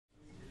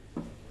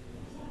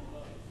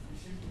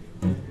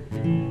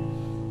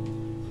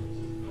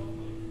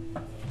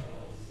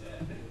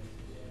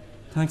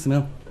Thanks a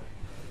mil.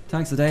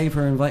 Thanks to Dave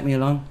for inviting me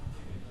along.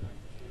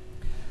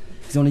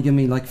 He's only given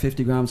me like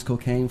 50 grams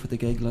cocaine for the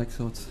gig, like,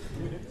 so it's...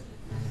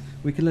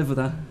 We can live with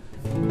that.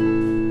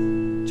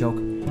 Joke.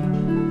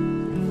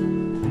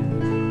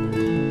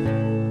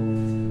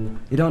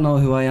 You don't know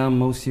who I am,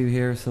 most of you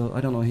here, so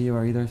I don't know who you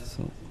are either,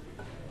 so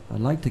I'd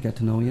like to get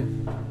to know you.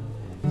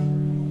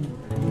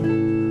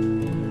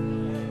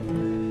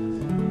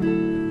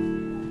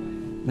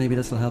 Maybe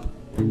this will help.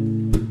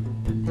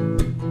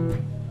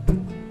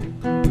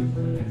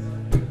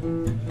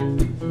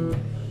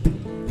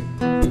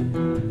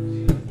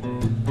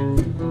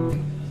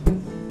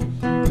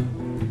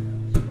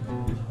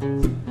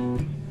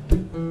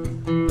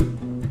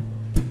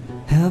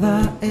 Have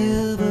I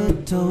ever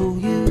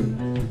told you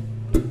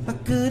how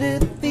good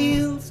it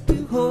feels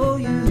to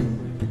hold you?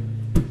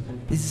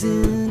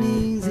 Isn't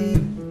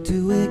easy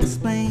to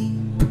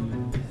explain.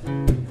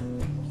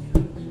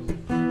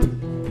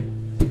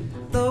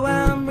 Though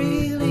I'm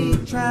really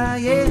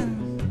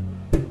trying,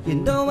 you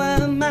know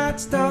I might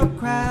start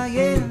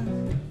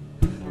crying.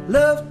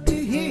 Love to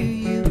hear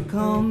you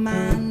call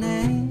my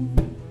name.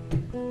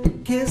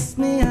 Kiss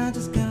me, I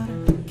just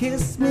gotta,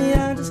 kiss me,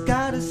 I just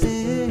gotta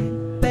say,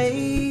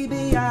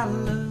 baby, I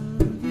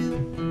love you.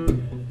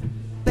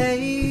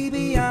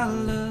 Baby, I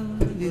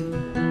love you.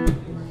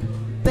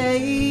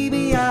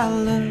 Baby, I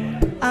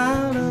love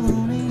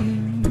only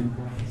you.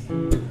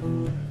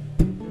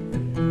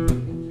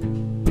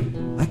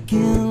 I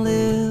can't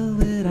live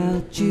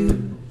without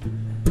you.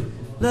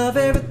 Love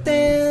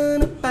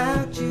everything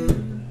about you.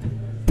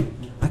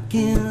 I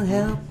can't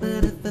help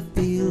it if I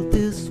feel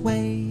this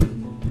way.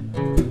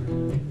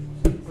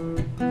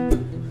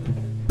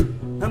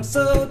 I'm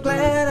so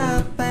glad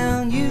I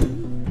found you.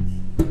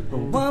 I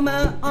want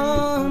my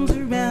arms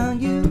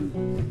around you.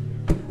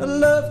 I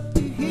love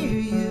to hear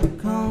you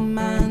call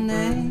my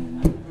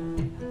name.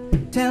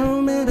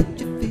 Tell me that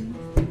you feel,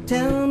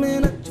 tell me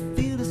that you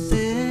feel the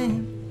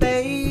same.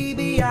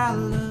 Baby, I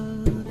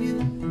love you.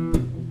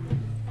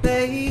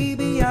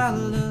 Baby, I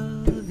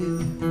love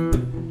you.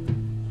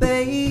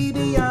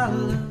 Baby, I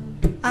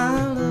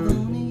love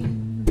only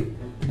you.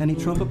 Any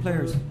trumpet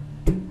players?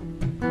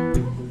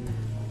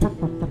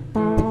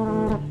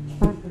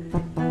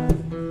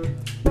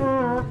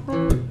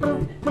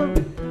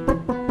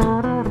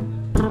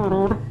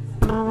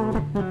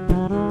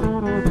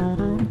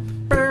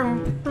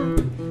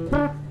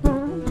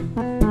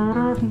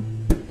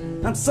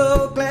 I'm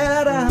so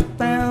glad I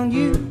found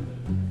you.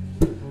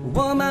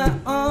 Want my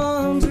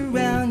arms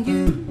around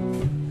you.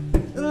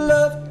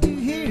 Love to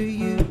hear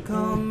you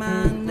call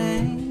my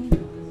name.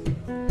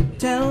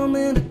 Tell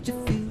me that you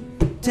feel,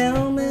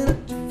 tell me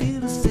that you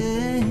feel the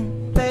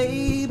same.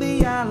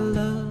 Baby, I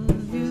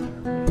love you.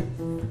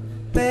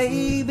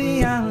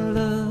 Baby, I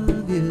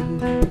love you.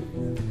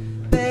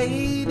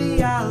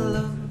 Baby, I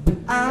love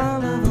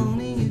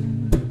only you.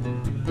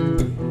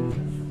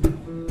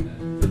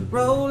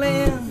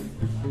 Rolling,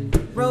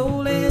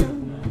 rolling,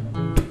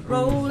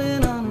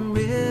 rolling on a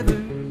river.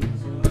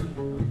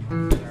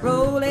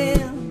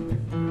 Rolling,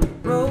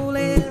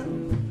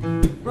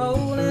 rolling,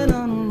 rolling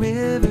on a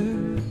river.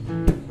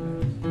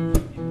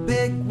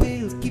 Big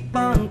wheels keep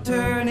on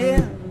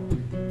turning.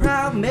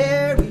 Proud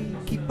Mary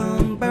keep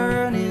on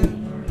burning.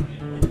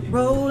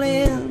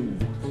 Rolling,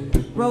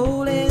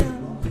 rolling,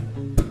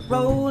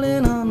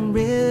 rolling on a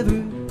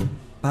river.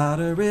 By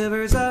the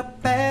rivers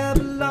of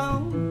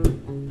Babylon,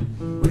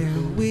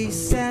 where we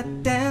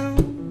sat down.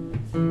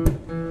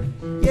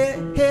 Yeah,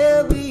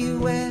 here we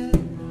were,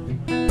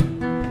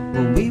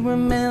 when we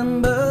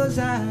remember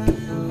Zion.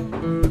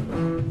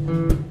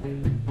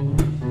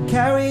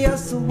 Carry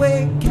us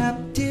away,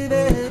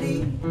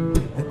 captivity,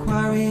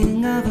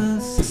 acquiring of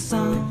us a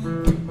song.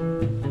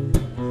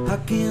 How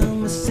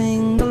can we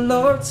sing the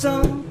Lord's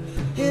song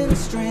in a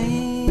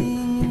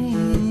strange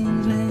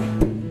land?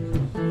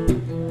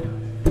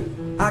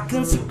 I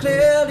can see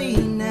clearly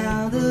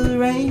now the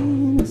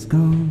rain is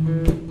gone.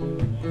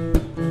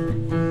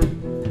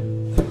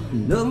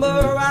 No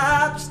more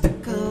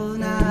obstacle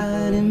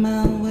not in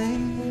my way.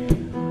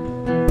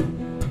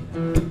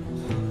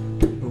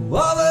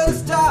 Over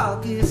this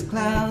darkest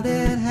cloud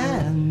that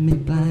had me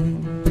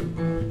blind,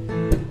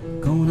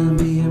 gonna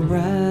be a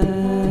bright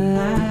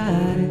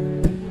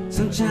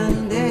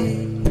sunshine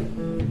day.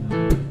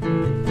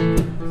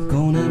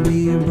 Gonna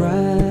be a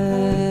bright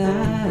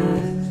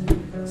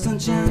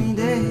sunshine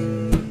day.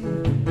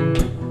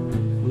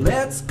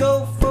 Let's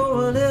go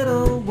for a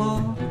little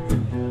walk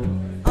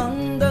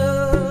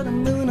under the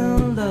moon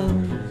of love.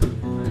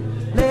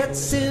 Let's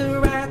sit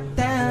right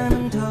down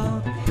and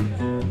talk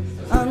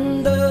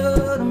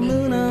under the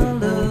moon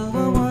of love.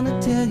 I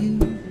wanna tell you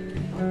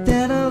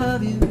that I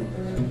love you,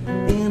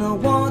 and I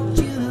want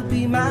you to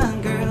be my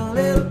girl.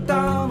 Little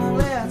darling,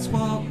 let's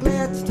walk,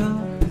 let's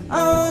talk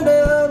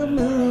under the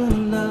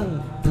moon of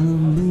love. The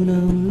moon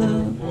of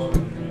love.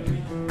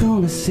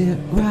 Gonna sit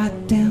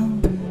right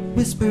down,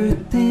 whisper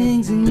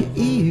things in your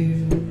ear.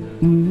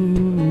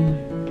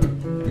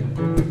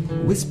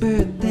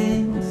 Whisper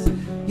things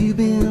you've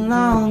been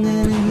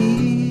longing to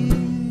hear.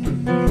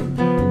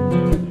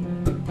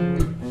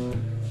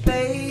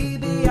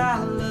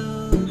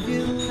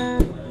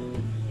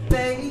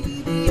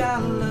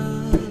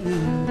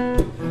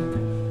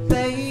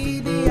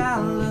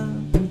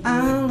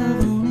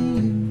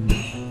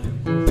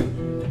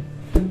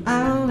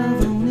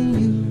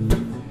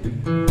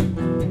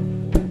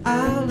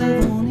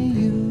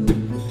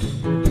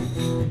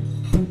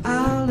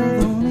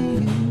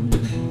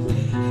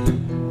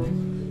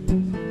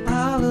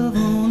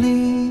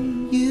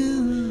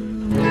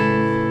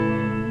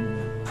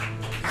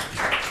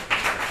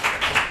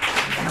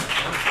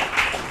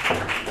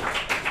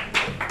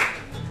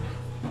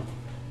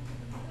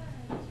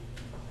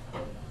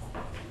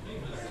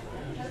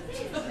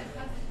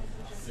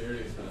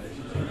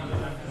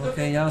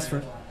 Okay, yes,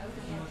 for.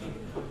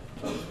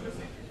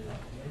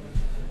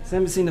 Has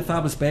anybody seen the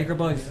Fabulous Baker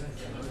Boys?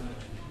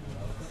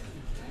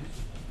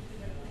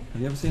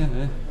 Have you ever seen it?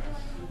 Yeah.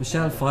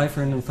 Michelle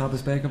Pfeiffer and the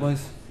Fabulous Baker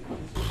Boys.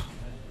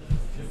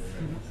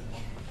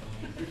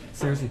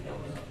 Seriously.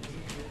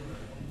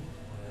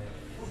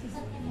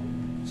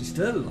 She's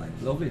still like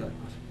lovely, like.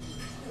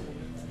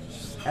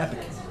 She's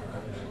epic.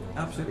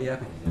 Absolutely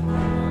epic.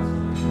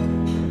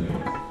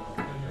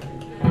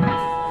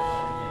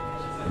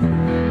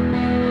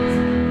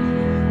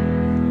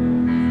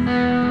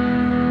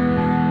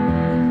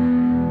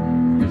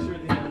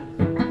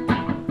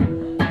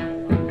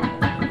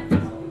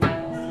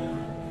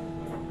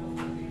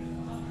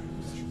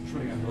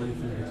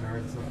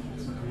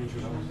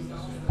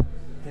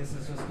 This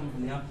is just coming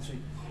from the apple tree.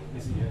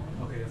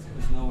 Okay, that's good.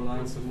 There's no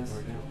alliance in this.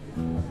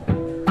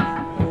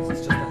 This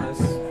is just a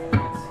house.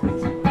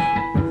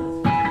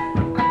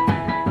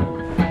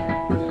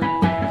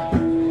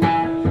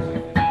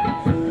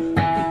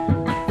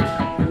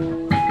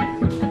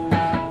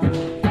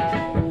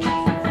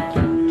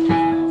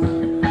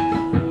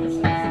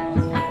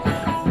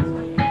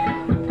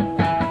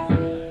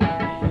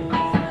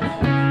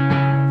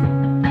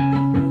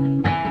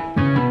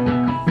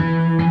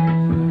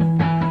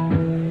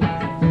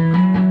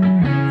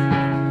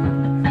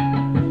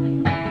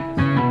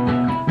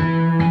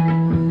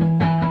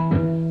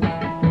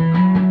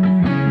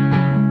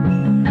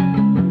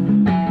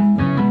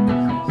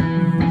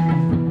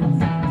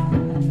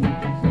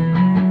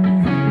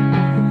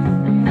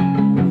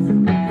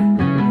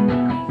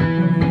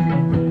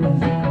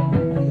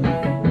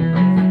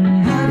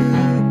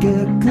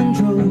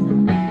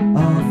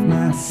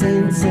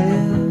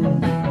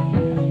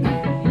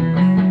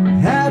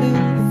 How to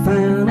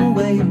find a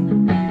way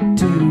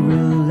to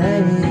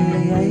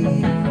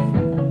relate,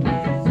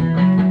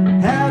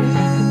 how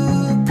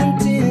to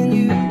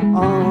continue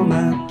on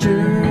my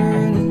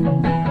journey.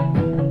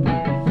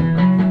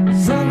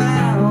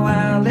 Somehow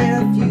I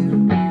left you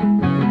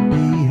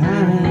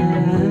behind.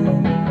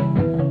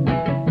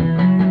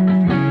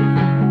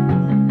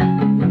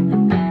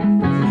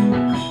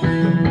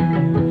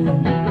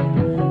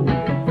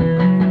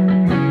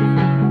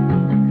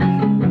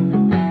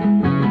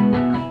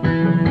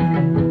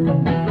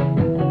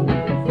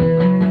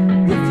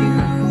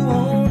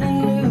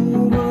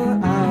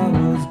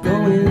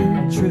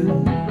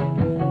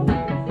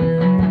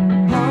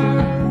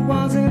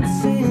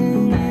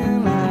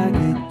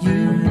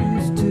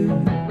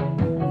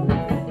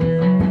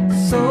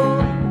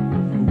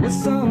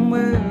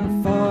 Somewhere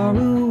far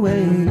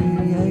away,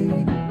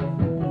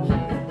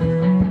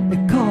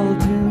 it called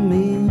to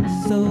me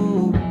so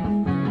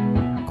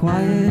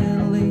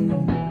quietly.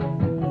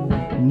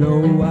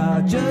 No,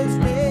 I just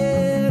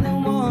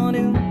didn't want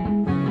to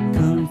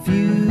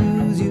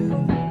confuse you,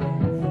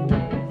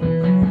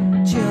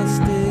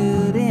 just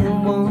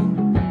didn't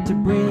want to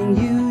bring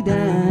you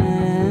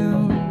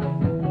down.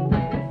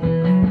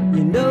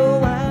 You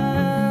know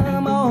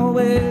I'm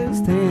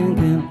always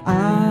thinking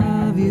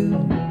of you.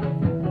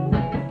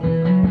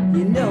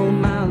 You know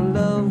my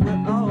love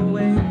will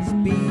always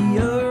be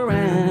around.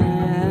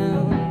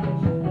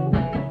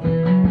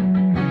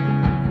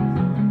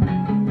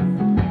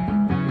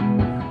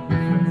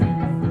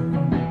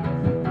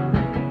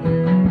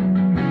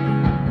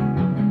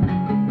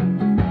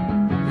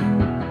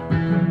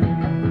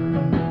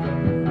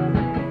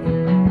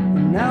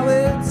 Now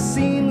it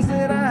seems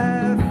that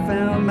I've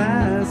found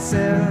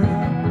myself.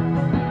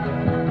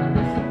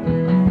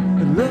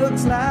 It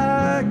looks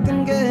like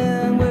I'm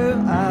getting where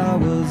I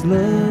was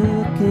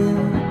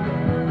looking.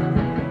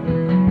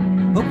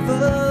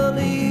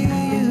 Hopefully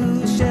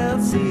you shall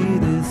see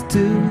this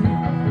too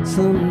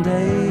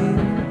someday.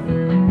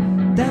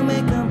 Then we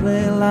can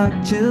play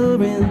like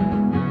children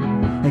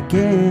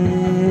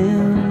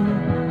again.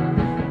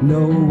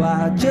 No,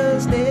 I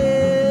just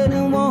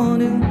didn't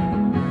want to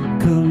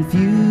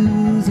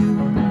confuse you,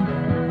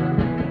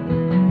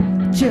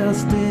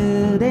 just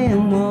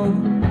didn't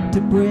want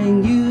to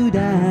bring you